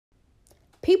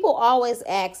People always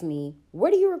ask me,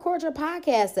 where do you record your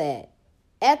podcast at?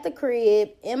 At the crib,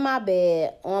 in my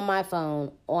bed, on my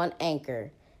phone, on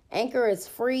Anchor. Anchor is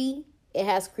free. It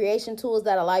has creation tools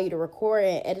that allow you to record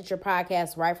and edit your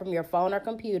podcast right from your phone or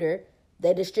computer.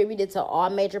 They distribute it to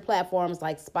all major platforms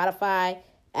like Spotify,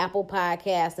 Apple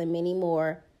Podcasts, and many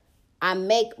more. I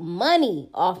make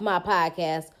money off my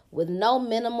podcast with no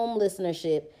minimum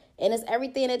listenership. And it's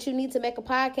everything that you need to make a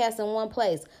podcast in one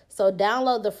place. So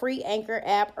download the free Anchor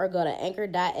app or go to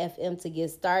anchor.fm to get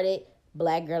started.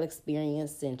 Black Girl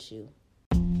Experience sent you.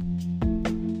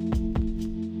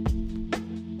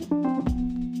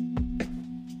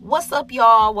 What's up,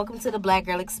 y'all? Welcome to the Black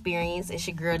Girl Experience. It's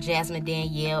your girl, Jasmine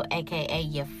Danielle, a.k.a.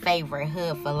 your favorite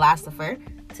hood philosopher.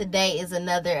 Today is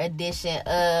another edition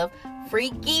of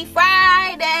Freaky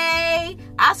Friday.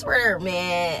 I swear,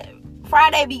 man,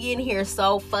 Friday be getting here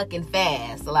so fucking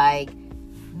fast. Like,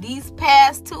 these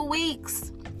past 2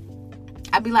 weeks,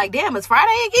 I be like, damn, it's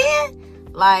Friday again?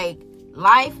 Like,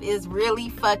 life is really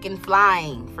fucking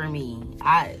flying for me.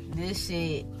 This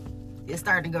shit is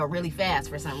starting to go really fast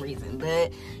for some reason.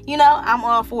 But, you know, I'm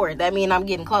all for it. That means I'm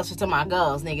getting closer to my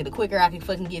goals, nigga. The quicker I can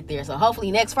fucking get there. So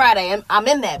hopefully next Friday, I'm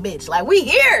in that bitch. Like, we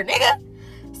here,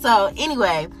 nigga. So,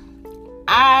 anyway,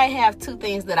 I have two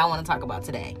things that I want to talk about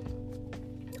today.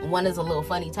 One is a little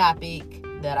funny topic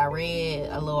that I read,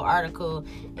 a little article,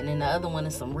 and then the other one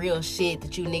is some real shit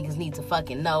that you niggas need to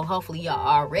fucking know. Hopefully y'all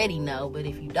already know, but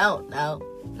if you don't know,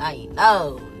 now you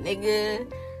know,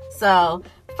 nigga. So,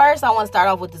 first I want to start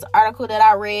off with this article that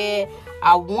I read.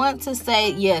 I want to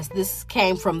say, yes, this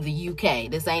came from the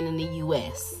UK. This ain't in the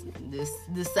US.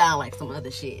 This sound like some other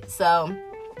shit. So,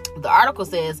 the article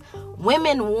says,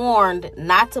 women warned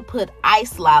not to put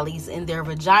ice lollies in their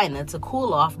vagina to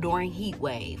cool off during heat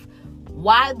wave.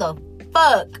 Why the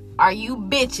fuck are you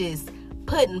bitches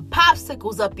putting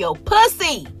popsicles up your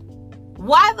pussy?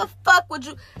 Why the fuck would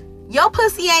you? Your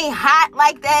pussy ain't hot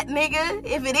like that, nigga.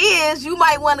 If it is, you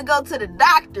might want to go to the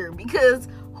doctor, because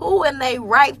who in their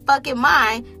right fucking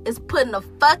mind is putting a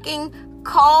fucking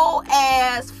cold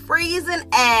ass, freezing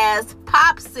ass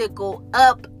popsicle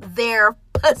up their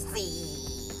pussy?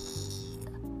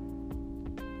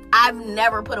 I've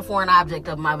never put a foreign object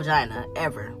up my vagina,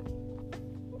 ever.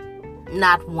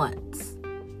 Not once.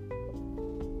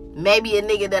 Maybe a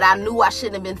nigga that I knew I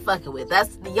shouldn't have been fucking with.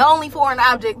 That's the only foreign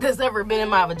object that's ever been in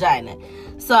my vagina.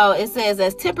 So it says,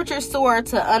 as temperatures soar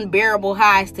to unbearable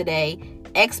highs today,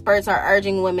 experts are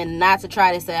urging women not to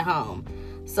try this at home.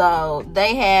 So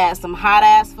they had some hot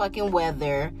ass fucking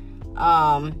weather.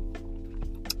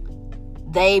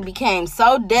 They became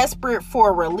so desperate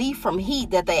for relief from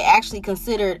heat that they actually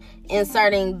considered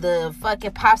inserting the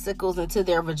fucking popsicles into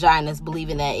their vaginas,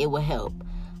 believing that it would help.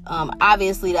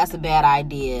 Obviously, that's a bad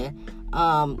idea.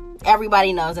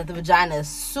 Everybody knows that the vagina is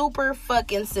super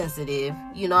fucking sensitive.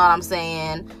 You know what I'm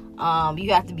saying?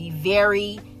 You have to be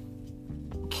very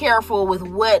careful with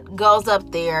what goes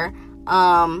up there.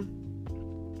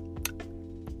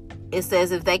 It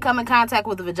says if they come in contact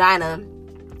with the vagina,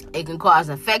 it can cause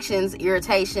infections,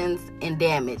 irritations, and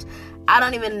damage. I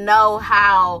don't even know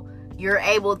how you're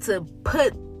able to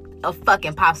put a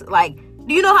fucking popsicle. Like,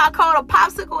 do you know how cold a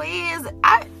popsicle is?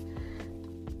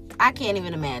 I can't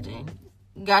even imagine.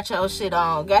 Got your shit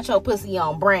on. Got your pussy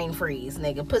on brain freeze,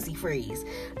 nigga. Pussy freeze.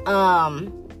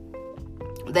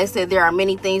 They said there are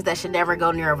many things that should never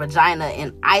go near a vagina,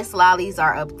 and ice lollies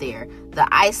are up there. The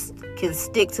ice can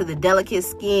stick to the delicate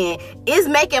skin. It's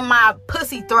making my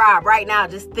pussy throb right now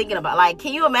just thinking about, like,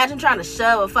 can you imagine trying to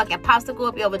shove a fucking popsicle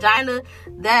up your vagina?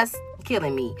 That's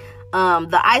killing me.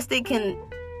 The ice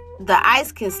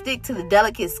can stick to the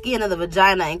delicate skin of the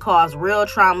vagina and cause real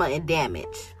trauma and damage.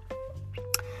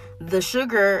 The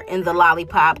sugar in the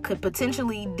lollipop could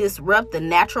potentially disrupt the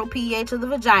natural pH of the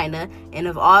vagina, and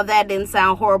if all that didn't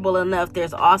sound horrible enough,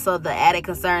 there's also the added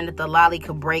concern that the lolly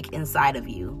could break inside of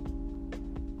you.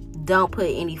 Don't put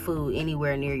any food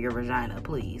anywhere near your vagina,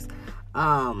 please.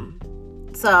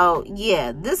 So,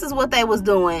 yeah, this is what they was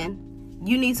doing.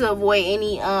 You need to avoid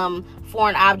any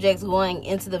foreign objects going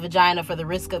into the vagina for the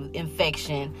risk of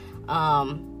infection.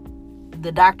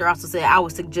 The doctor also said, I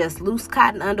would suggest loose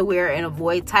cotton underwear and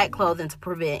avoid tight clothing to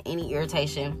prevent any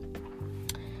irritation.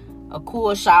 A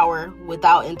cool shower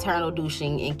without internal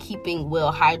douching and keeping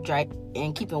well hydrated.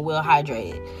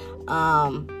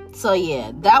 So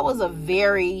yeah, that was a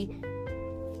very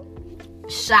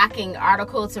shocking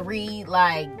article to read.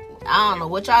 Like, I don't know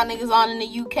what y'all niggas on in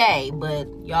the UK, but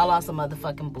y'all on some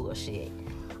motherfucking bullshit.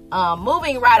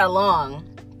 Moving right along,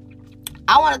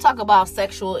 I want to talk about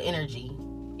sexual energy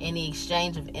and the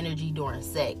exchange of energy during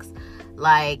sex.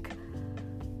 Like,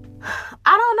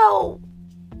 I don't know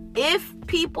if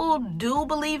people do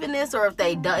believe in this, or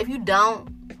if you don't,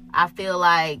 I feel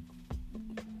like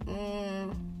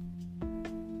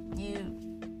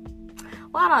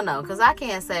I don't know, because I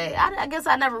can't say, I guess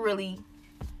I never really,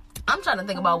 I'm trying to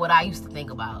think about what I used to think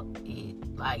about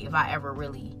it, like if I ever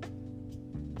really,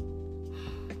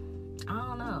 I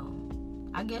don't know,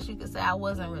 I guess you could say I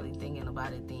wasn't really thinking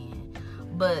about it then.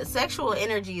 But sexual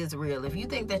energy is real. If you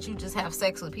think that you just have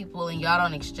sex with people and y'all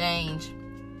don't exchange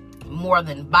more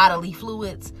than bodily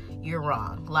fluids, you're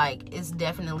wrong. Like, it's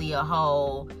definitely a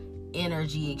whole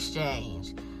energy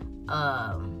exchange.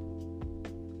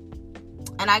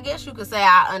 And I guess you could say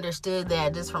I understood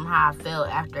that just from how I felt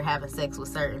after having sex with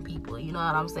certain people. You know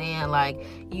what I'm saying? Like,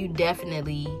 you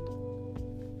definitely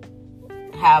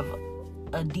have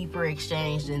a deeper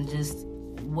exchange than just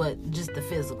the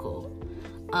physical.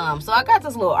 So I got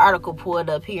this little article pulled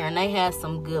up here, and they had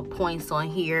some good points on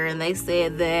here. And they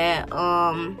said that,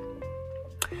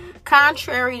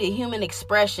 contrary to human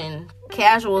expression,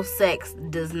 casual sex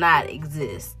does not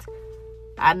exist.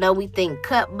 I know we think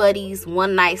cup buddies,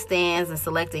 one-night stands, and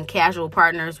selecting casual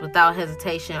partners without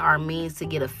hesitation are means to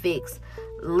get a fix,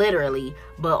 literally,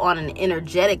 but on an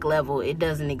energetic level, it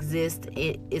doesn't exist.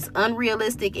 It is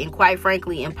unrealistic and, quite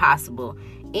frankly, impossible.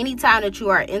 Anytime that you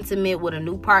are intimate with a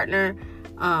new partner,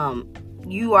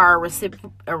 you are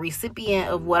a recipient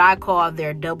of what I call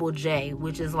their double J,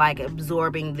 which is like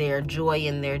absorbing their joy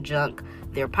and their junk,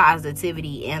 their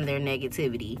positivity and their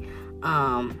negativity.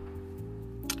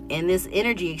 And this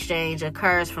energy exchange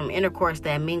occurs from intercourse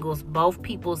that mingles both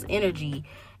people's energy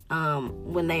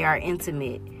when they are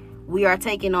intimate. We are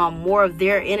taking on more of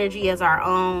their energy as our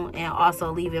own and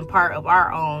also leaving part of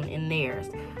our own in theirs.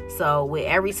 So with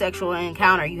every sexual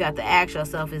encounter, you have to ask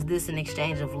yourself, is this an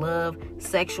exchange of love,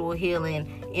 sexual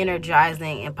healing,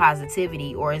 energizing, and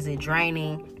positivity? Or is it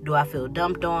draining? Do I feel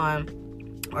dumped on?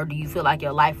 Or do you feel like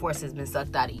your life force has been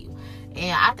sucked out of you?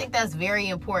 And I think that's very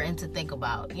important to think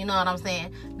about. You know what I'm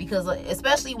saying? Because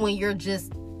especially when you're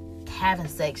just having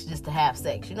sex just to have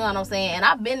sex. You know what I'm saying? And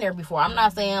I've been there before. I'm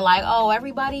not saying like, oh,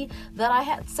 everybody that I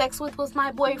had sex with was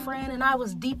my boyfriend and I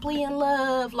was deeply in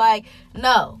love. Like,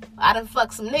 no. I done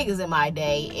fucked some niggas in my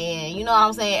day. And you know what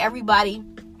I'm saying? Everybody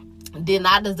did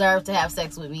not deserve to have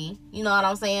sex with me. You know what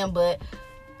I'm saying? But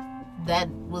that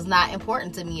was not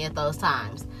important to me at those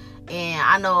times. And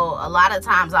I know a lot of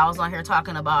times I was on here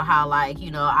talking about how, like,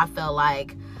 you know, I felt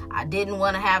like I didn't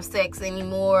want to have sex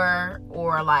anymore,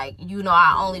 or like, you know,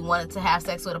 I only wanted to have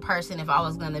sex with a person if I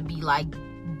was going to be like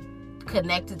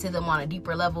connected to them on a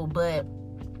deeper level. But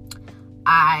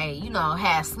I, you know,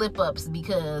 had slip ups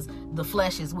because the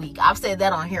flesh is weak. I've said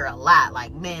that on here a lot.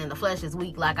 Like, man, the flesh is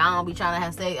weak. Like, I don't be trying to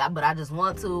have sex, but I just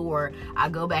want to. Or I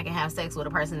go back and have sex with a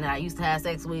person that I used to have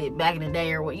sex with back in the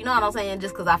day, or what, you know what I'm saying?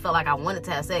 Just because I felt like I wanted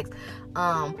to have sex.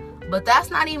 But that's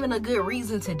not even a good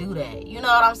reason to do that. You know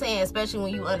what I'm saying? Especially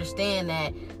when you understand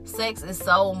that sex is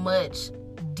so much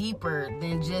deeper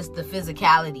than just the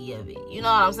physicality of it. You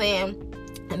know what I'm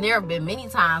saying? And there have been many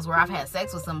times where I've had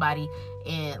sex with somebody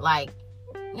and, like,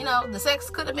 you know, the sex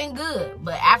could have been good,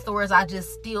 but afterwards I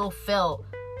just still felt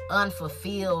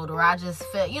unfulfilled, or I just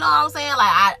felt, you know what I'm saying?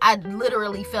 Like, I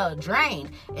literally felt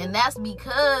drained. And that's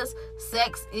because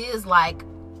sex is like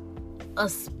a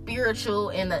spiritual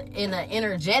and an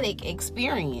energetic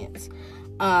experience.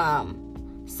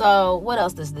 So what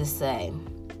else does this say?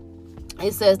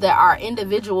 It says that our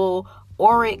individual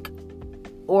auric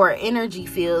or energy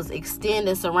fields extend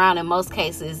and surround, in most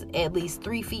cases, at least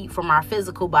 3 feet from our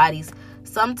physical bodies,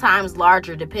 sometimes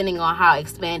larger depending on how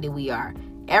expanded we are.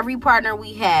 Every partner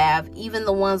we have, even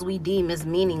the ones we deem as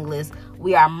meaningless,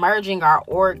 we are merging our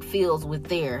auric fields with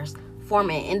theirs,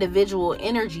 forming individual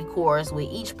energy cores with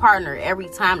each partner every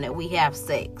time that we have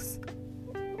sex.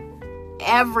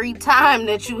 Every time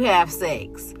that you have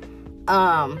sex.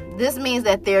 This means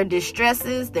that their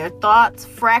distresses, their thoughts,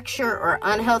 fracture, or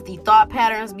unhealthy thought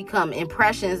patterns become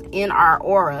impressions in our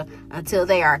aura until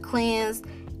they are cleansed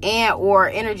and or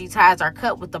energy ties are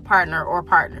cut with the partner or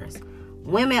partners.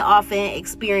 Women often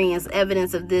experience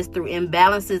evidence of this through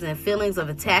imbalances and feelings of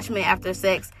attachment after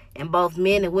sex, and both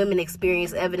men and women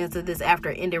experience evidence of this after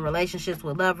ending relationships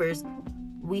with lovers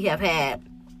we have had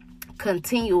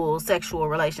continual sexual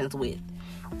relations with.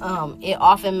 It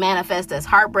often manifests as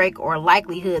heartbreak or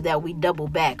likelihood that we double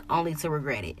back only to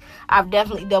regret it. I've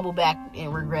definitely doubled back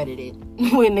and regretted it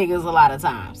with niggas a lot of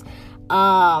times.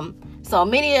 So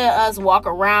many of us walk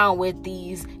around with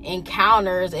these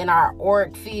encounters in our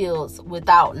auric fields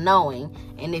without knowing.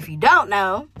 And if you don't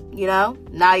know, you know,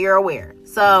 now you're aware.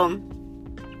 So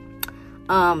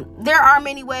there are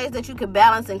many ways that you can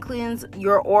balance and cleanse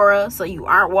your aura so you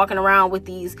aren't walking around with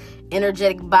these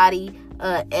energetic body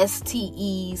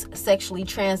STEs, sexually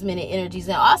transmitted energies.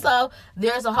 And also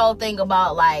there's a whole thing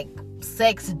about like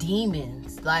sex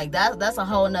demons. Like that's a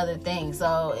whole nother thing.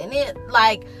 So, and it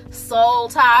like soul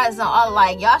ties and all,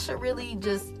 like y'all should really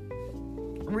just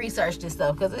research this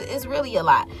stuff because it's really a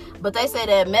lot. But they say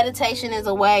that meditation is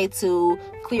a way to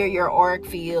clear your auric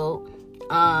field.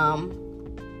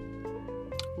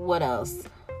 What else?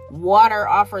 Water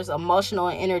offers emotional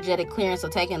and energetic clearance. So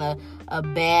taking a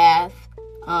bath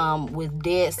with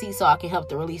dead sea salt can help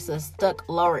to release the stuck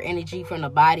lower energy from the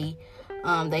body.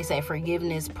 They say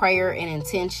forgiveness, prayer, and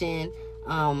intention,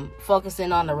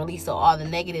 focusing on the release of all the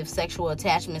negative sexual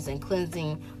attachments and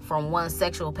cleansing from one's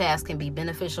sexual past can be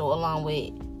beneficial, along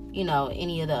with, you know,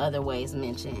 any of the other ways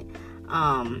mentioned.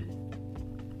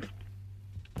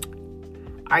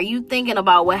 Are you thinking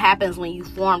about what happens when you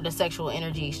form the sexual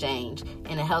energy exchange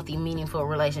in a healthy, meaningful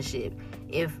relationship?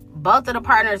 If both of the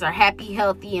partners are happy,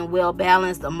 healthy, and well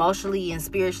balanced emotionally and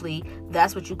spiritually,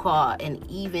 that's what you call an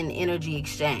even energy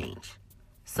exchange.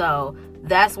 So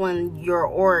that's when your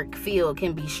auric field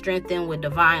can be strengthened with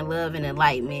divine love and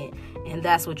enlightenment, and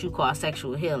that's what you call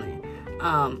sexual healing.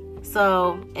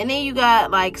 So, and then you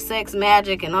got like sex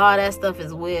magic and all that stuff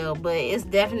as well, but it's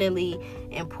definitely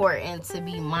important to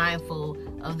be mindful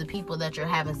of the people that you're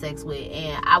having sex with.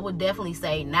 And I would definitely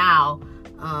say now,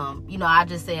 you know, I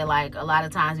just said like a lot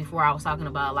of times before I was talking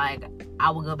about like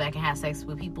I would go back and have sex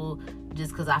with people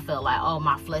just because I felt like, oh,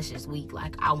 my flesh is weak,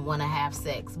 like I want to have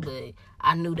sex, but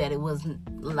I knew that it was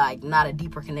like not a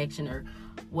deeper connection or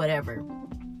whatever.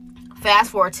 Fast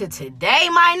forward to today,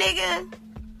 my nigga,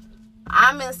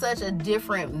 I'm in such a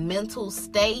different mental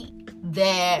state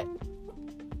that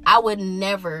I would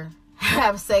never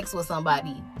have sex with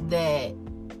somebody that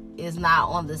is not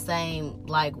on the same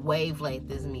like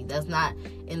wavelength as me, that's not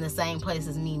in the same place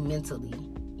as me mentally,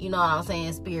 you know what I'm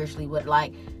saying, spiritually. But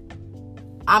like,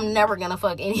 I'm never gonna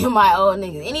fuck any of my old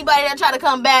niggas. Anybody that try to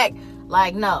come back,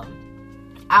 like, no,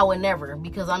 I would never,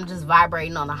 because I'm just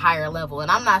vibrating on a higher level.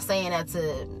 And I'm not saying that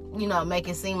to, you know, make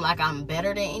it seem like I'm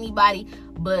better than anybody,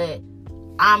 but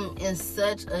I'm in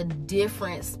such a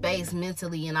different space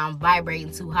mentally, and I'm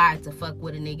vibrating too high to fuck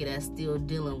with a nigga that's still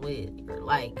dealing with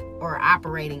or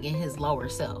operating in his lower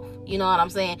self. You know what I'm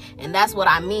saying? And that's what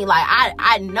I mean. Like,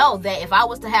 I know that if I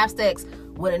was to have sex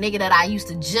with a nigga that I used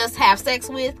to just have sex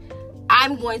with,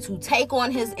 I'm going to take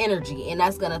on his energy, and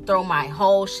that's going to throw my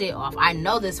whole shit off. I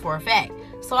know this for a fact.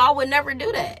 So I would never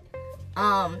do that.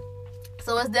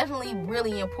 So it's definitely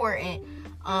really important,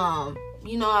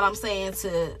 you know what I'm saying,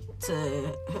 to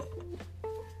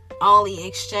only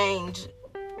exchange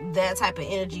that type of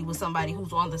energy with somebody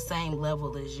who's on the same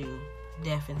level as you.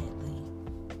 Definitely.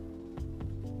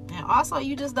 And also,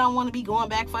 you just don't want to be going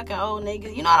back fucking old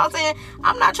niggas. You know what I'm saying?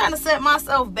 I'm not trying to set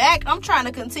myself back. I'm trying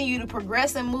to continue to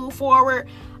progress and move forward.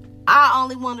 I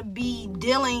only want to be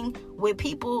dealing with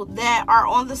people that are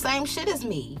on the same shit as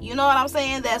me. You know what I'm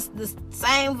saying? That's the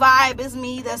same vibe as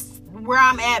me. That's where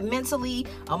I'm at mentally,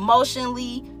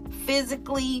 emotionally,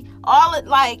 physically, all it.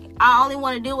 Like, I only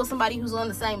want to deal with somebody who's on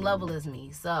the same level as me.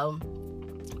 So,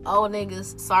 old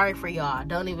niggas, sorry for y'all.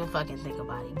 Don't even fucking think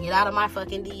about it. Get out of my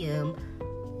fucking DM.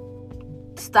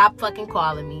 Stop fucking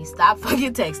calling me. Stop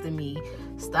fucking texting me.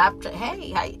 Stop.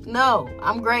 Hey, no,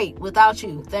 I'm great without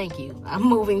you. Thank you. I'm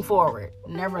moving forward,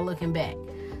 never looking back.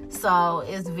 So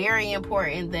it's very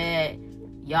important that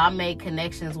y'all make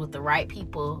connections with the right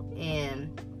people,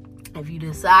 and if you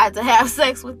decide to have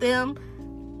sex with them,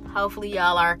 hopefully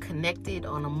y'all are connected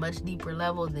on a much deeper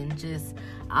level than just,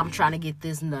 I'm trying to get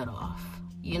this nut off.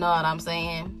 You know what I'm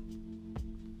saying?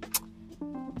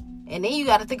 And then you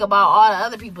got to think about all the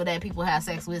other people that people have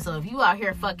sex with. So if you out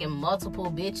here fucking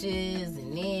multiple bitches,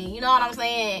 and then, you know what I'm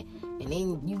saying, and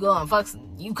then you go and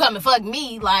you come and fuck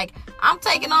me, like, I'm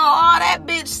taking on all that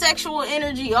bitch sexual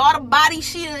energy, all the body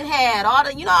she done had, all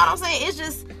the, you know what I'm saying? It's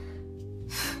just,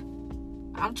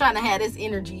 I'm trying to have this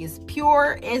energy as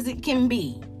pure as it can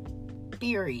be.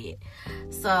 Period.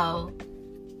 So,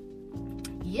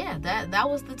 yeah, that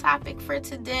was the topic for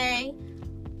today.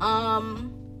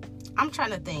 I'm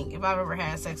trying to think if I've ever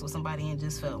had sex with somebody and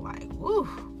just felt like, woo,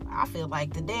 I feel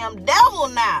like the damn devil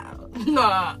now. No,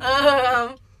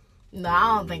 I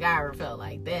don't think I ever felt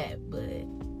like that, but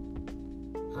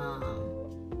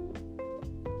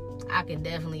I could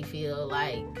definitely feel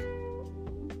like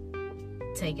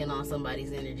taking on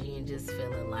somebody's energy and just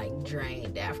feeling like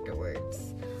drained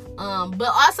afterwards. But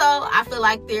also I feel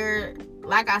like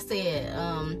like I said,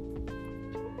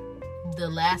 the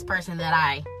last person that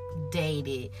I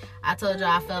dated, I told you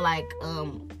I felt like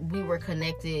we were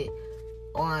connected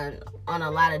on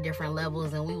a lot of different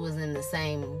levels, and we was in the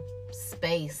same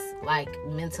space, like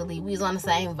mentally we was on the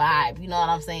same vibe, you know what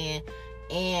I'm saying?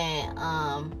 And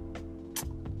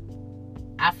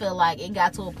I feel like it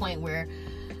got to a point where,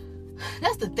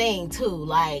 that's the thing too,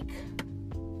 like,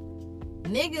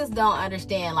 niggas don't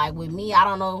understand. Like, with me, I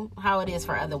don't know how it is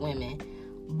for other women,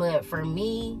 but for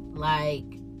me, like,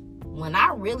 when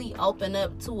I really open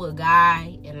up to a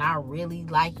guy and I really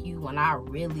like you and I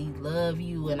really love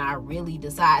you and I really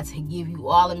decide to give you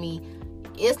all of me,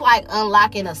 it's like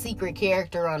unlocking a secret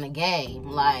character on the game.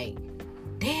 Like,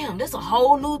 damn, this a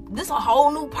whole new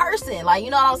person. Like, you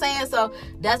know what I'm saying? So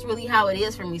that's really how it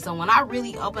is for me. So when I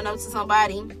really open up to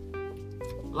somebody,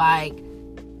 like,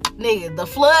 nigga, the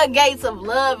floodgates of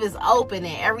love is open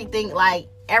and everything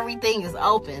is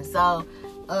open. So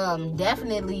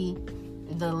definitely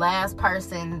the last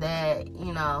person that,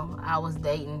 you know, I was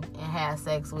dating and had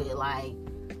sex with, like,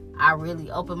 I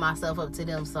really opened myself up to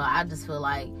them. So I just feel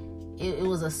like it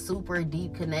was a super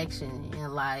deep connection.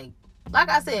 And like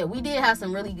I said, we did have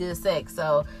some really good sex.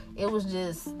 So it was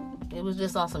just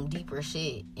on some deeper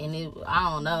shit. And I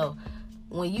don't know,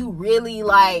 when you really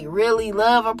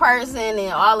love a person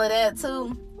and all of that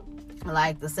too,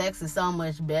 like, the sex is so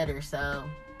much better. So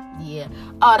yeah.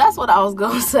 Oh, that's what I was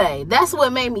gonna say. That's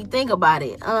what made me think about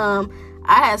it. I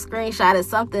had screenshotted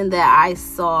something that I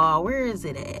saw. Where is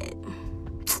it at?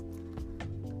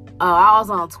 I was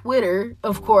on Twitter.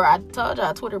 Of course, I told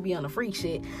y'all Twitter be on the freak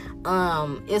shit.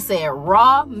 It said,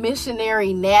 raw,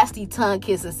 missionary, nasty tongue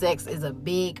kissing sex is a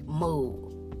big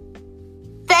move.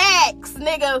 Facts,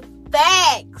 nigga.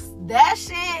 Facts. That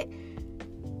shit,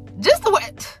 just the way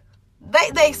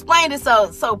they explained it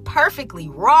so perfectly.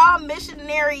 Raw,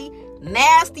 missionary,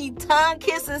 nasty tongue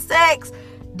kissing sex.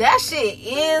 That shit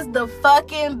is the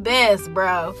fucking best,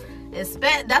 bro.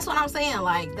 That's what I'm saying.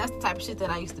 Like, that's the type of shit that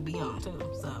I used to be on too.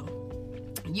 So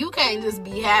you can't just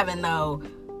be having no,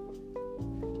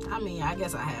 I mean, I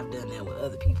guess I have done that with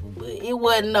other people, but it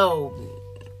wasn't no,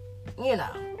 you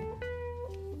know,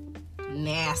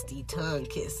 nasty tongue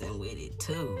kissing with it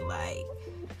too. Like,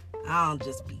 I don't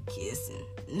just be kissing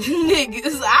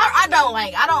niggas. I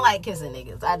don't like kissing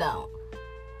niggas. I don't.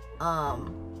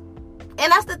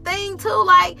 And that's the thing too.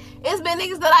 Like, it's been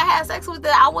niggas that I had sex with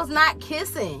that I was not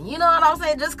kissing. You know what I'm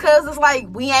saying? Just cause it's like,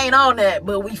 we ain't on that,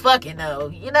 but we fucking know.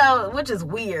 You know, which is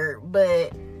weird,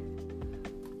 but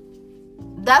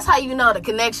that's how you know the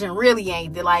connection really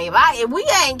ain't there. Like, if we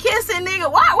ain't kissing, nigga,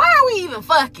 why are we even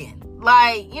fucking?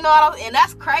 Like, you know what I'm saying? And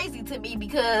that's crazy to me,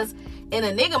 because in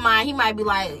a nigga mind, he might be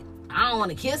like, I don't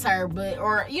want to kiss her, but,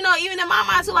 or, you know, even in my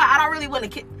mind too, like, I don't really want to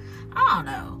kiss. I don't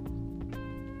know.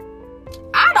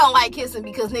 I don't like kissing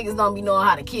because niggas don't be knowing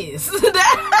how to kiss.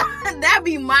 That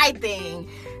be my thing.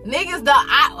 Niggas don't,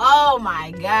 oh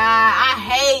my God, I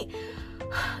hate,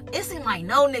 it seems like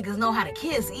no niggas know how to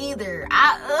kiss either.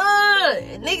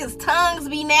 Niggas' tongues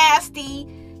be nasty.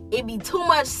 It be too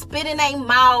much spit in their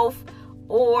mouth,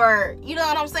 or, you know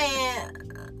what I'm saying?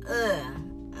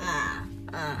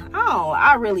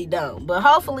 I really don't. But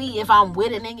hopefully, if I'm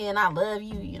with a nigga and I love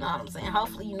you, you know what I'm saying?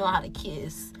 Hopefully you know how to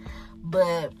kiss.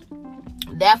 But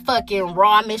that fucking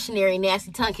raw, missionary,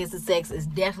 nasty tongue kissing sex is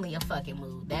definitely a fucking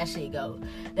move. That shit go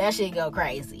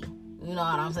crazy. You know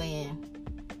what I'm saying?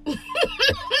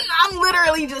 I'm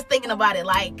literally just thinking about it,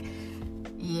 like,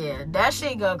 yeah, that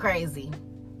shit go crazy.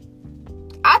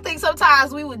 I think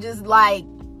sometimes we would just, like,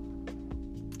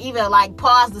 even, like,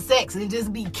 pause the sex and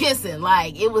just be kissing.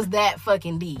 Like, it was that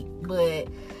fucking deep. But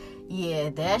yeah,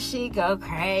 that shit go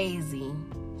crazy.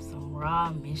 Some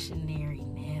raw, missionary,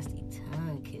 nasty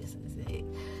tongue kissing sex.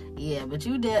 Yeah, but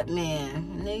you that,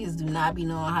 man, niggas do not be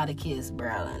knowing how to kiss, bro.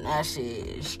 And that shit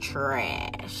is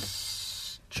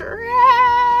trash.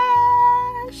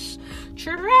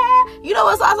 You know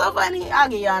what's also funny? I'll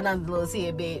give y'all another little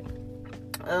tidbit.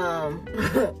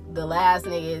 The last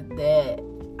nigga that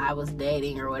I was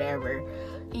dating or whatever,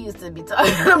 he used to be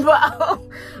talking about,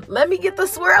 let me get the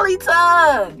swirly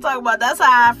tongue. Talk about, that's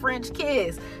how I French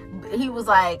kiss. He was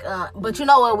like, but you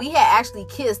know what? We had actually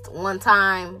kissed one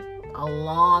time a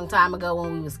long time ago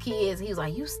when we was kids. He was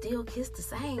like, you still kiss the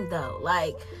same though.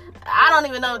 Like, I don't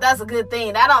even know if that's a good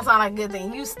thing. That don't sound like a good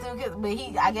thing. You still kiss, but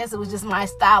I guess it was just my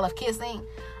style of kissing.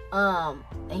 And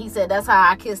he said that's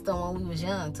how I kissed him when we was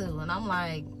young too. And I'm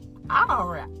like,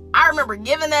 I remember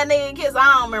giving that nigga a kiss.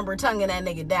 I don't remember tonguing that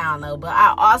nigga down though. But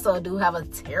I also do have a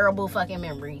terrible fucking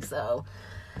memory, so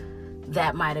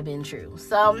that might have been true.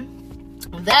 So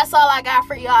that's all I got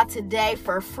for y'all today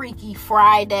for Freaky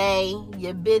Friday.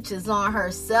 Your bitch is on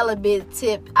her celibate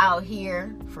tip out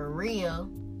here, for real.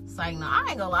 It's like, no, I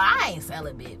ain't gonna lie, I ain't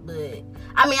celibate, but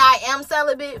I mean, I am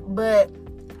celibate, but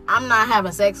I'm not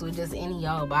having sex with just any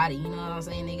old body. You know what I'm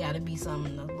saying? It gotta be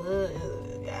something a little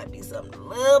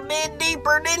bit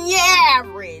deeper than the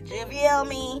average. You feel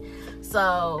me?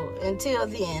 So until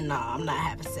then, no, I'm not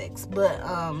having sex. But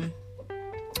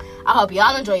I hope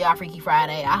y'all enjoy y'all Freaky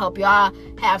Friday. I hope y'all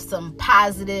have some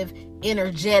positive,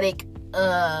 energetic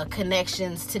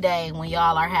connections today when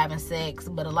y'all are having sex.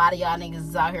 But a lot of y'all niggas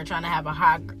is out here trying to have a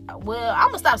hot, well, I'm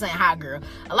gonna stop saying hot girl.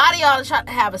 A lot of y'all are trying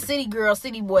to have a city girl,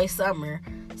 city boy summer.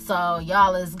 So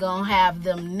y'all is gonna have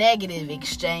them negative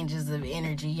exchanges of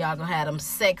energy. Y'all gonna have them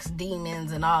sex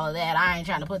demons and all of that. I ain't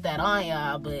trying to put that on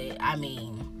y'all, but I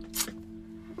mean,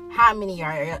 how many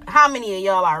of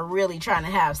y'all are really trying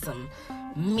to have some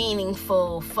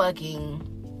meaningful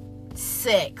fucking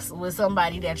sex with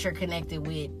somebody that you're connected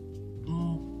with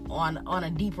on a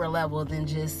deeper level than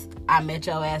just, I met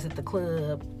your ass at the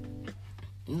club,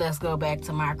 let's go back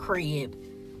to my crib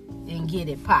and get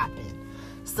it popping.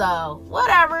 So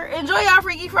whatever, enjoy y'all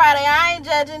Freaky Friday. I ain't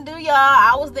judging, do y'all.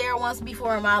 I was there once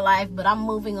before in my life, but I'm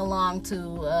moving along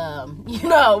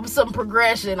to some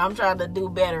progression. I'm trying to do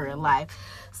better in life.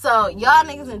 So y'all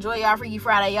niggas enjoy y'all Freaky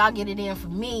Friday. Y'all get it in for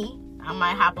me. I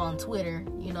might hop on Twitter,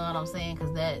 you know what I'm saying?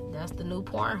 Because that's the new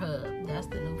Pornhub. That's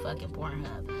the new fucking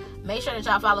Pornhub. Make sure that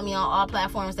y'all follow me on all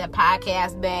platforms at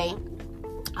Podcast Bay.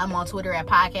 I'm on Twitter at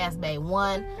Podcast Bay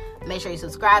 1. Make sure you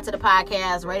subscribe to the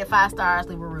podcast, rate it 5 stars,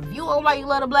 leave a review on why you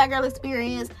love the Black Girl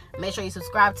Experience. Make sure you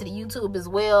subscribe to the YouTube as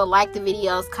well. Like the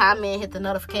videos, comment, hit the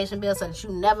notification bell so that you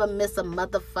never miss a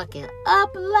motherfucking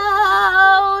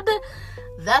upload.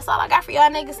 That's all I got for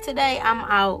y'all niggas today. I'm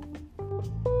out.